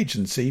chosen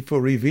agency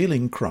for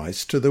revealing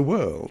Christ to the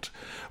world.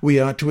 We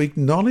are to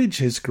acknowledge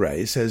his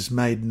grace as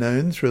made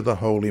known through the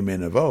holy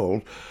men of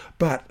old,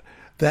 but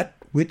that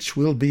which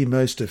will be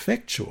most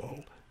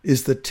effectual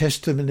is the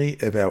testimony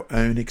of our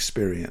own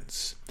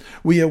experience.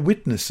 We are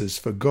witnesses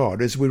for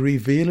God as we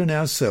reveal in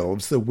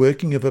ourselves the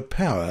working of a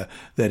power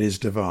that is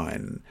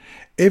divine.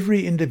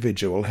 Every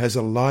individual has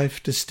a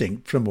life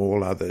distinct from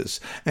all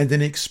others, and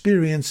an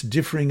experience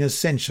differing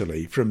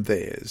essentially from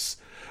theirs.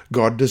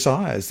 God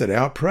desires that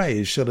our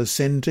praise shall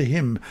ascend to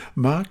him,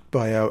 marked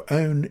by our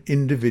own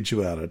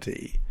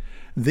individuality.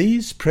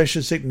 These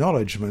precious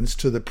acknowledgments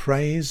to the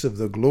praise of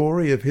the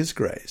glory of his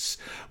grace,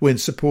 when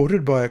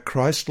supported by a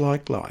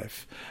Christ-like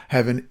life,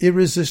 have an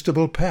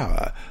irresistible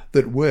power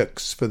that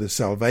works for the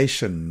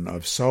salvation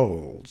of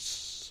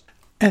souls.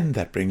 And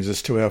that brings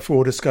us to our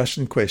 4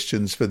 discussion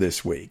questions for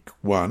this week.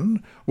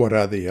 1. What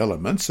are the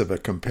elements of a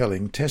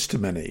compelling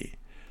testimony?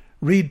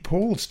 Read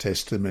Paul's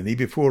testimony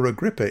before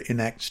Agrippa in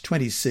Acts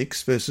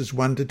 26, verses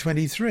 1 to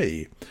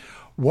 23.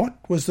 What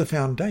was the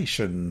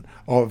foundation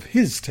of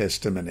his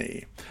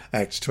testimony?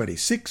 Acts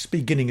 26,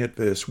 beginning at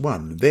verse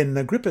 1. Then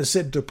Agrippa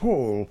said to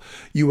Paul,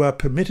 "You are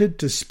permitted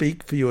to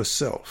speak for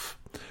yourself."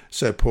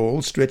 So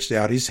Paul stretched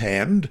out his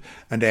hand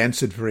and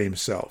answered for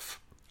himself.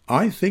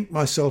 "I think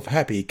myself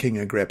happy, King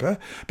Agrippa,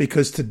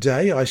 because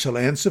today I shall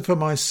answer for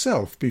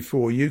myself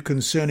before you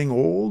concerning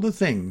all the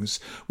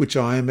things which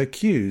I am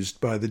accused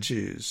by the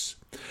Jews.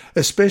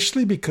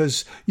 Especially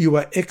because you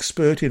are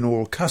expert in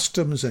all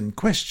customs and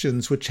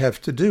questions which have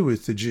to do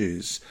with the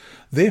Jews.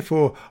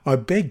 Therefore I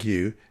beg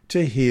you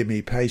to hear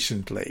me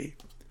patiently.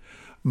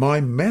 My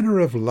manner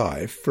of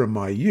life from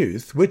my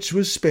youth, which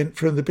was spent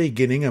from the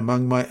beginning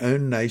among my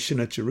own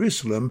nation at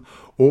Jerusalem,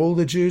 all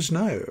the Jews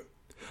know.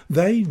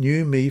 They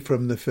knew me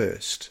from the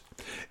first.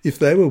 If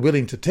they were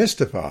willing to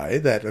testify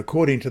that,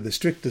 according to the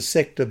strictest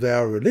sect of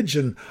our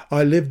religion,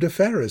 I lived a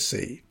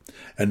Pharisee.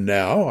 And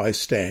now I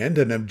stand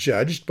and am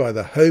judged by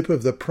the hope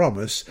of the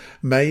promise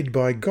made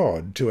by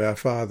God to our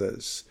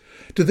fathers.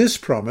 To this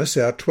promise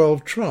our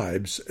 12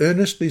 tribes,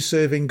 earnestly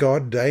serving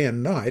God day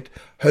and night,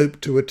 hope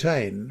to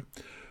attain.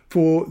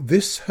 For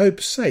this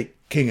hope's sake,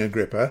 King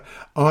Agrippa,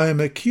 I am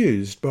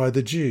accused by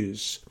the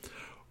Jews.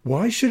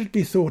 Why should it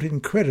be thought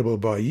incredible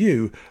by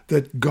you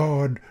that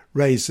God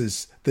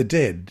raises the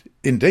dead?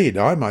 Indeed,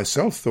 I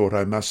myself thought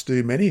I must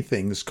do many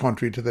things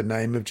contrary to the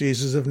name of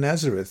Jesus of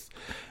Nazareth.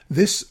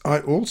 This I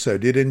also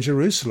did in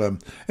Jerusalem,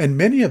 and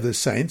many of the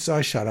saints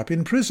I shut up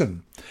in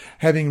prison,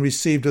 having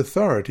received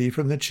authority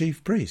from the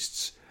chief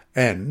priests.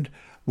 And,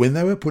 when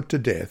they were put to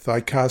death,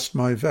 I cast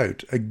my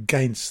vote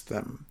against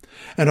them.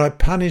 And I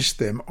punished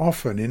them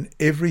often in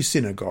every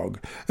synagogue,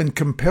 and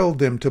compelled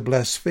them to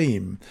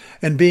blaspheme.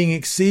 And being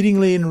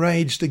exceedingly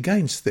enraged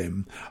against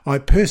them, I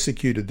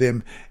persecuted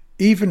them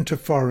even to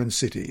foreign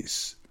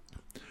cities.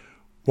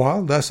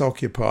 While thus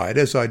occupied,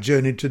 as I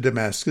journeyed to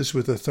Damascus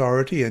with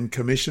authority and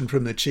commission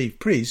from the chief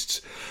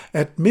priests,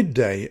 at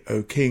midday,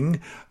 O king,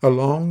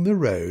 along the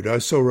road I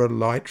saw a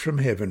light from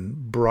heaven,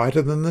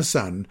 brighter than the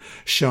sun,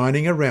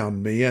 shining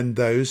around me and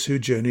those who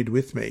journeyed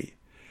with me.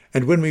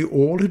 And when we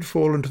all had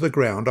fallen to the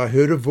ground, I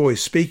heard a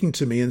voice speaking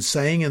to me and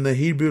saying in the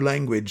Hebrew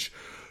language,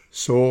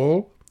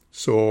 Saul,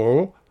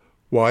 Saul,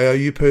 why are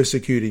you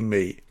persecuting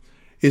me?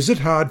 Is it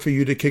hard for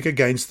you to kick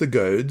against the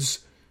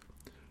goads?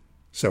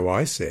 So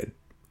I said,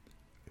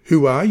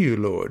 Who are you,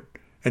 Lord?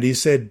 And he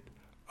said,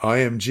 I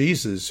am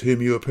Jesus,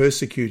 whom you are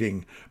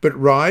persecuting. But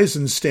rise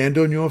and stand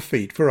on your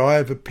feet, for I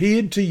have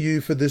appeared to you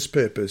for this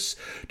purpose,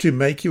 to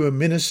make you a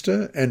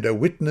minister and a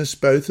witness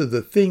both of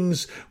the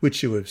things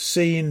which you have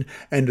seen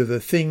and of the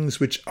things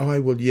which I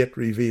will yet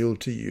reveal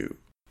to you.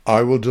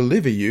 I will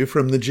deliver you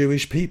from the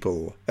Jewish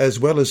people,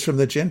 as well as from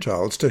the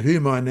Gentiles, to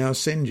whom I now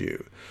send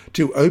you,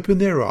 to open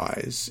their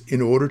eyes,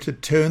 in order to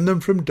turn them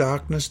from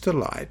darkness to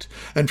light,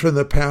 and from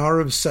the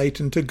power of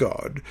Satan to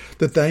God,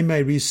 that they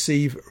may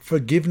receive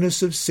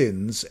forgiveness of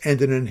sins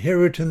and an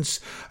inheritance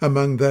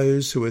among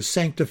those who are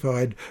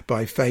sanctified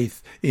by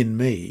faith in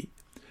me.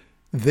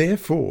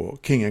 Therefore,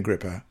 King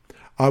Agrippa,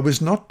 I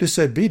was not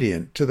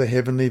disobedient to the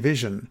heavenly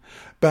vision,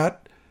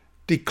 but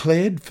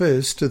declared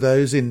first to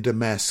those in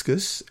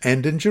Damascus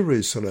and in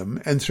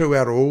Jerusalem and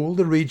throughout all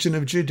the region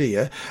of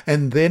Judea,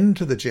 and then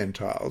to the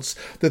Gentiles,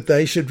 that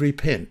they should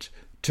repent,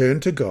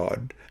 turn to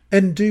God,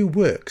 and do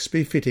works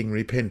befitting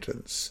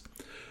repentance.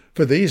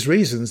 For these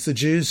reasons the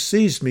Jews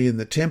seized me in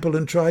the temple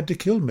and tried to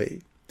kill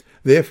me.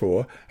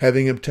 Therefore,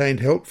 having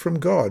obtained help from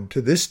God, to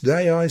this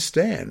day I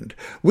stand,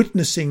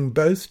 witnessing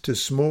both to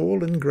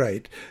small and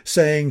great,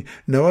 saying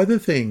no other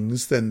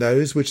things than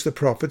those which the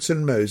prophets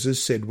and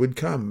Moses said would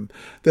come,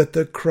 that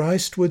the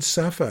Christ would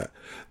suffer,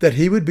 that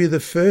he would be the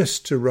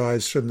first to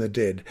rise from the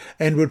dead,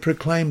 and would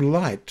proclaim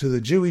light to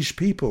the Jewish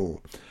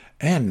people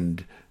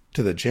and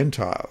to the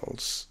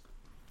Gentiles.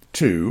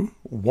 2.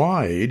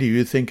 Why do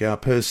you think our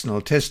personal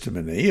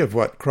testimony of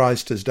what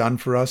Christ has done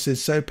for us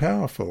is so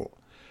powerful?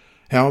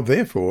 How,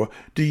 therefore,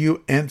 do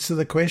you answer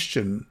the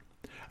question?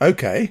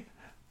 Okay,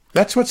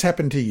 that's what's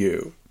happened to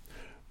you.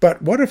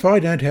 But what if I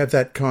don't have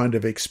that kind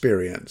of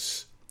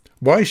experience?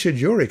 Why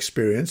should your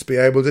experience be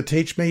able to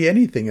teach me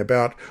anything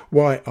about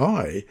why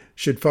I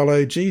should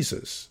follow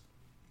Jesus?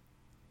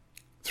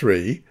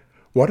 3.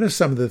 What are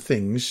some of the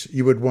things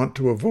you would want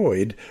to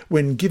avoid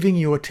when giving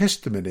your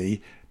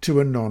testimony to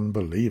a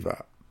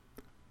non-believer?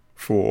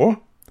 4.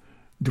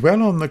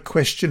 Dwell on the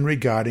question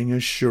regarding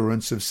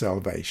assurance of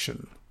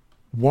salvation.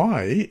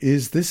 Why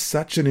is this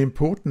such an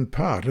important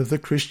part of the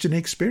Christian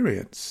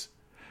experience?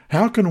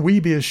 How can we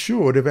be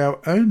assured of our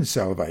own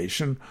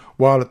salvation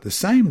while at the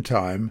same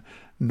time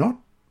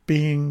not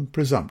being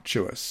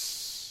presumptuous?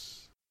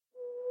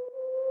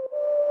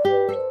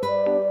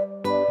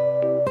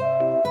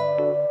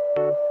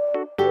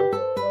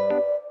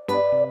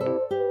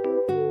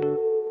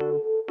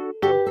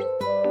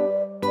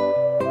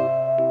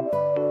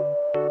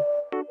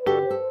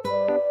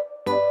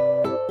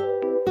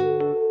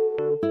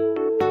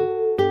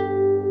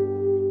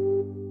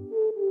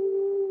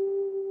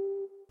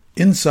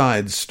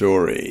 Inside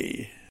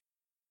Story.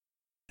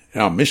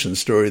 Our mission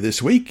story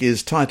this week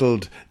is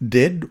titled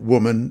Dead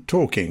Woman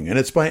Talking, and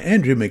it's by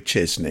Andrew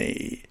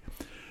McChesney.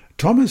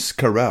 Thomas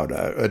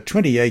Karauda, a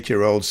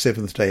 28-year-old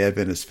Seventh-day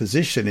Adventist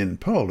physician in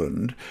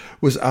Poland,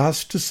 was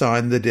asked to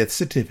sign the death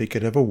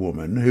certificate of a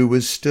woman who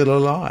was still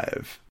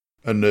alive.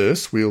 A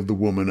nurse wheeled the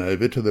woman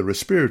over to the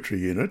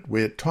respiratory unit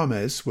where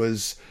Thomas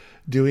was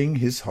doing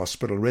his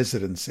hospital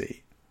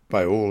residency.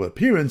 By all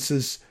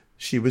appearances,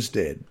 she was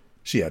dead.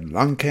 She had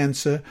lung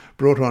cancer,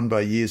 brought on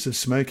by years of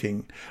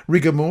smoking.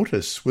 Rigor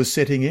mortis was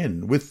setting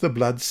in, with the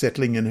blood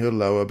settling in her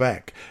lower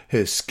back.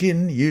 Her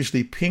skin,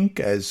 usually pink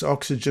as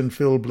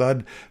oxygen-filled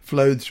blood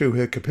flowed through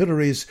her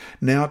capillaries,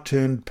 now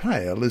turned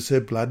pale as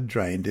her blood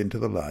drained into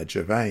the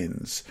larger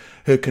veins.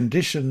 Her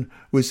condition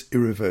was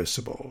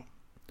irreversible.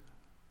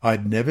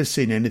 "I'd never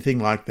seen anything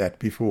like that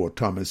before,"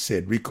 Thomas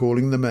said,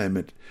 recalling the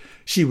moment.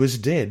 She was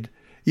dead,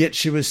 yet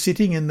she was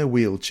sitting in the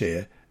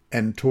wheelchair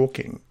and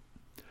talking.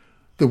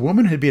 The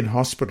woman had been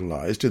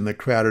hospitalised in the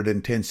crowded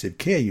intensive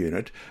care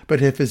unit,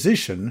 but her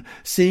physician,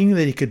 seeing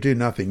that he could do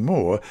nothing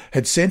more,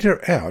 had sent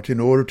her out in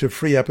order to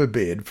free up a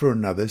bed for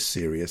another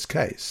serious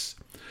case.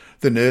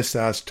 The nurse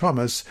asked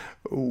Thomas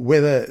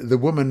whether the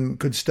woman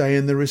could stay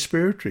in the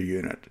respiratory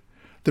unit.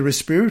 The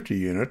respiratory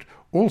unit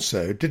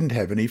also didn't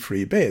have any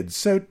free beds,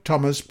 so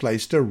Thomas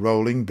placed a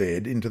rolling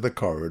bed into the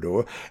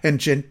corridor and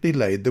gently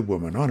laid the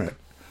woman on it.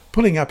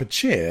 Pulling up a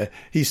chair,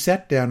 he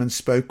sat down and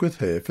spoke with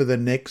her for the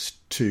next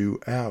 2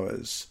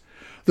 hours.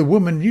 The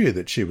woman knew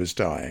that she was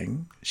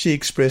dying. She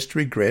expressed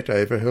regret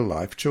over her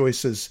life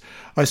choices.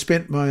 "I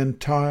spent my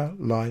entire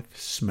life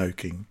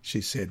smoking,"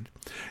 she said.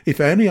 "If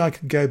only I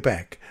could go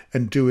back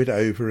and do it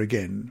over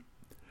again."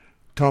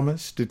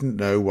 Thomas didn't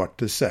know what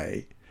to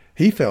say.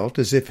 He felt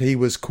as if he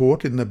was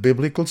caught in the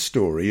biblical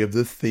story of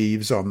the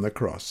thieves on the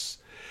cross.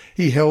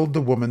 He held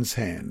the woman's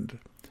hand.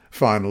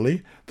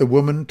 Finally, the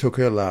woman took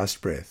her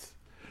last breath.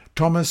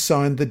 Thomas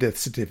signed the death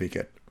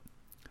certificate.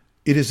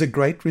 "It is a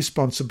great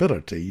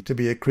responsibility to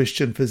be a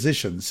Christian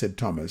physician," said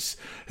Thomas,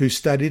 who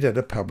studied at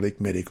a public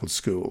medical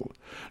school.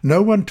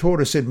 "No one taught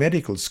us in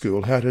medical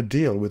school how to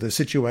deal with a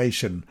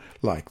situation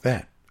like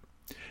that."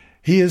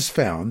 He has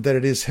found that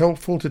it is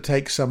helpful to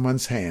take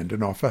someone's hand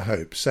and offer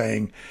hope,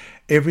 saying,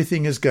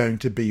 "Everything is going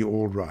to be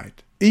all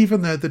right,"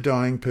 even though the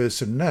dying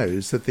person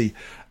knows that the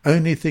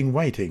only thing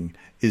waiting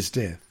is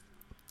death.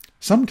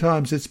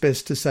 Sometimes it's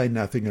best to say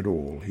nothing at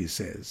all, he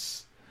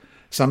says.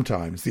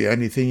 Sometimes the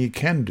only thing you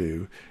can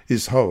do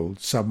is hold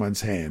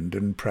someone's hand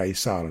and pray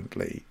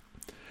silently.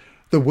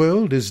 The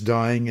world is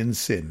dying in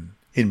sin.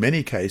 In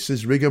many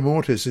cases, rigor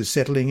mortis is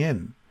settling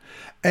in,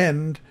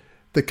 and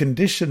the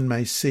condition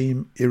may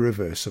seem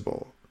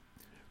irreversible.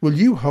 Will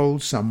you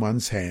hold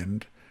someone's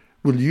hand?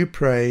 Will you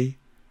pray?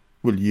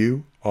 Will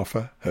you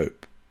offer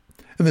hope?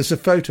 And there's a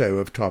photo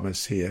of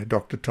Thomas here,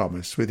 Dr.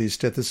 Thomas, with his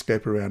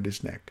stethoscope around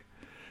his neck.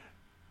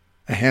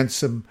 A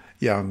handsome,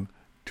 young,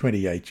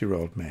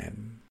 28-year-old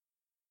man.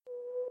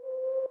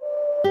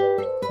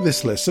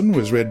 This lesson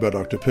was read by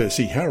Dr.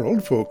 Percy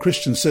Harold for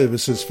Christian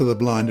Services for the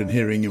Blind and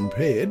Hearing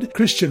Impaired,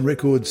 Christian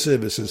Record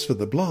Services for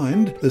the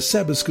Blind, the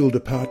Sabbath School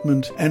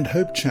Department and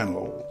Hope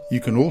Channel. You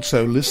can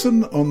also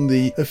listen on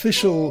the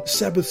official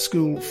Sabbath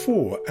School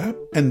 4 app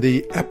and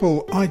the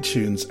Apple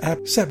iTunes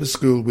app, Sabbath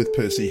School with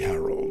Percy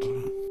Harold.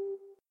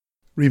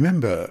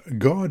 Remember,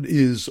 God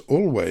is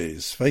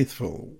always faithful.